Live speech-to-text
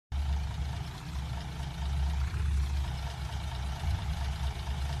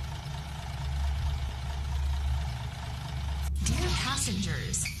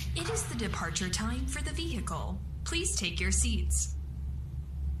passengers, it is the departure time for the vehicle. Please take your seats.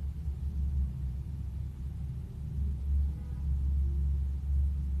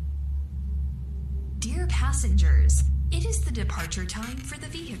 Dear passengers, it is the departure time for the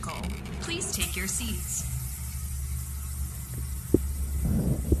vehicle. Please take your seats.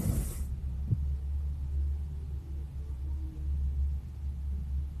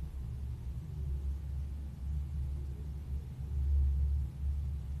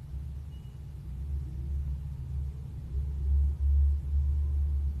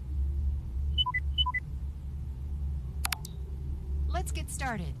 Let's get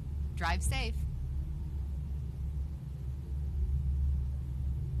started. Drive safe.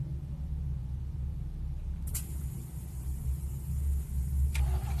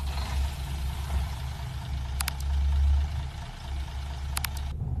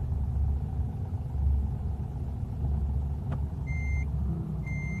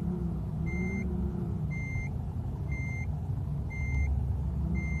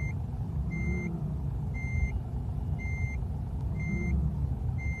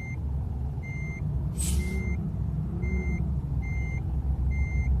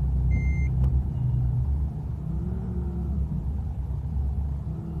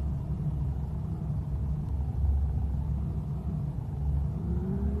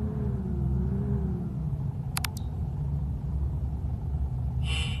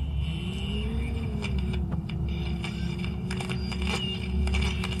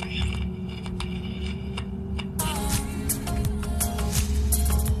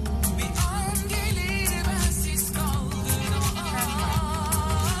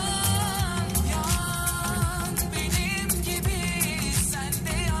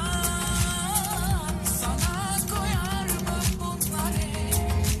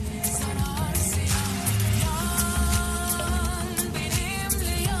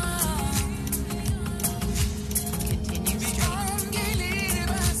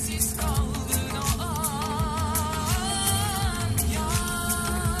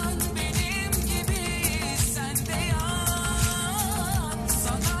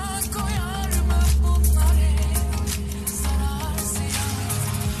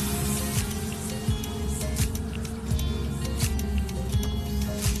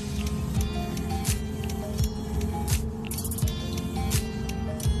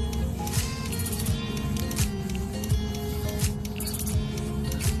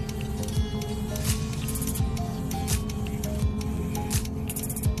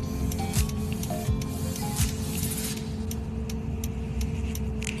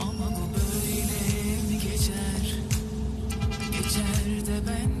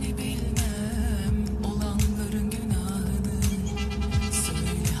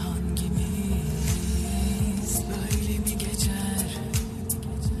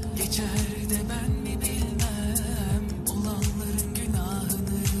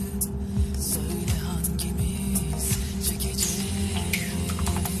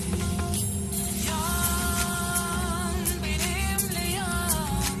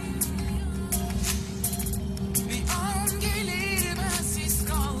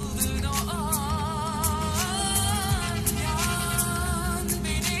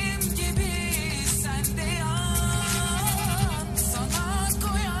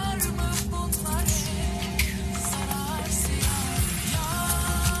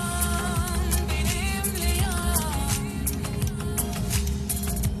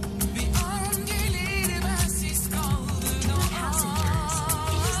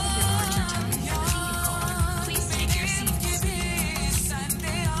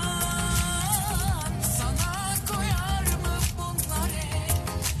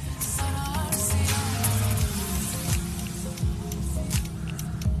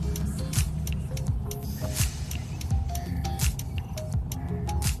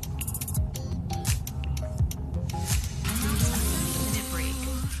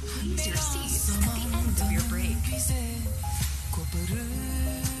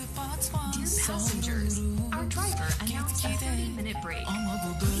 Passengers, our driver announced a 30-minute break.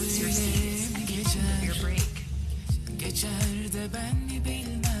 Please your seats at the end of your break. Geçer de ben mi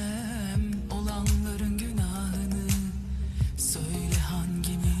bilmem olanların günahını. Söyle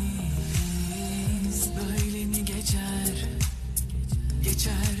hangimiz böyle mi geçer?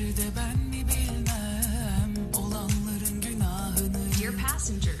 Geçer de ben mi bilmem olanların günahını. Dear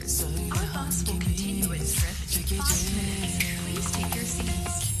passengers, our bus will continue its trip in 5 minutes. Please take your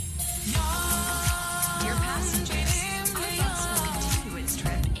seats. Dear passengers, our bus will continue its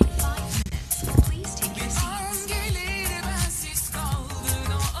trip in 5 minutes. Please take your seats.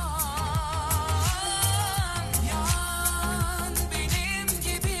 Yan benim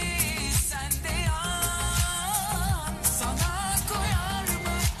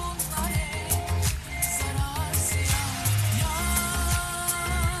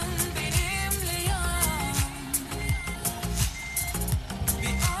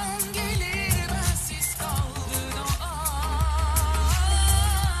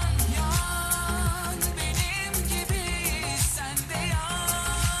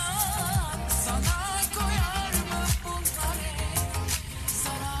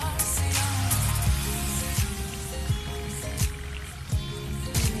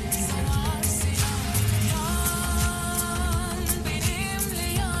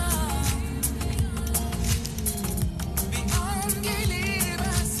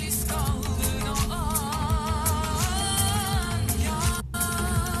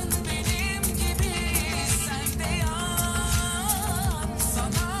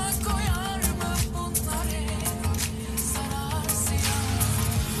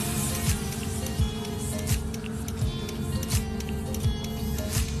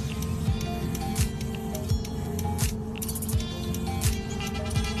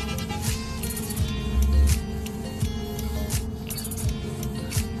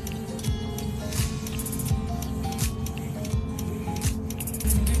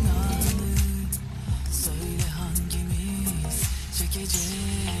çekecek.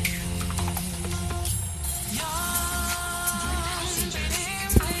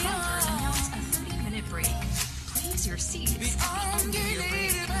 Please your seats at the end of your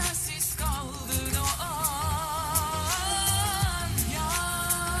break. Bensiz kaldın o an.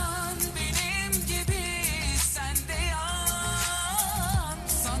 Yan benim gibi sen de yan.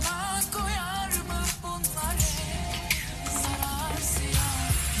 Sana koyar mı bunlar hep sarar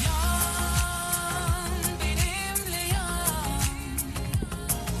siyah. Yan benimle yan.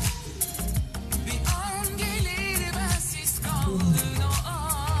 Bir an gelir bensiz kaldın o an.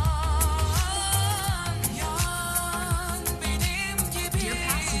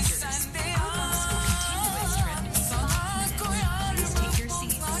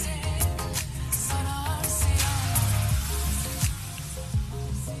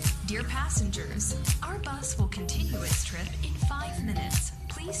 Dear passengers, our bus will continue its trip in 5 minutes.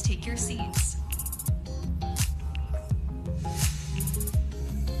 Please take your seats.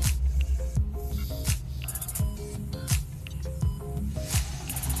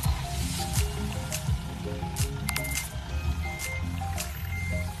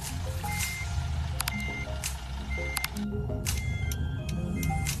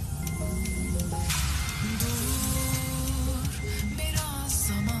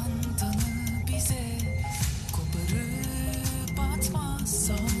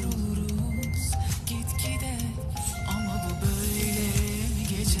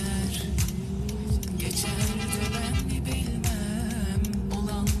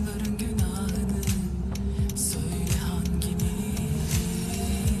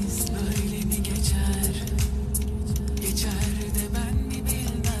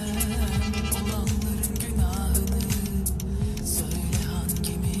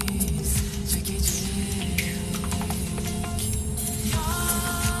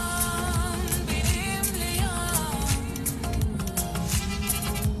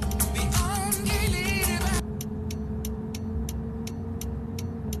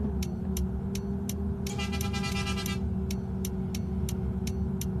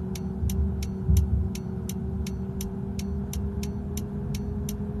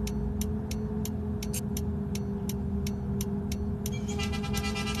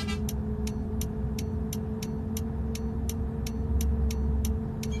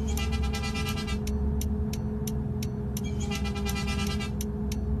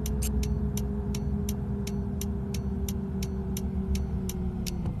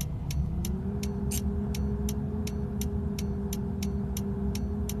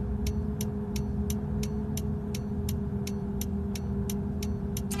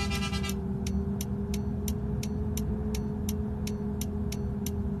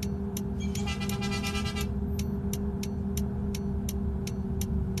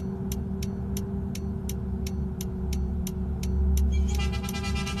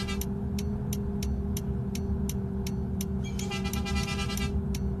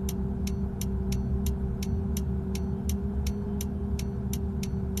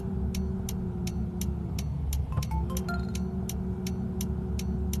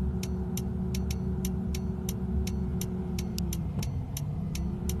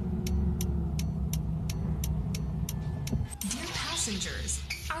 Passengers,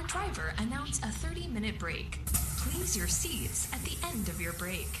 our driver announced a 30-minute break. Please your seats at the end of your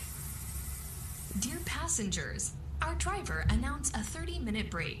break. Dear passengers, our driver announced a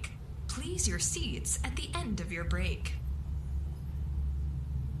 30-minute break. Please your seats at the end of your break.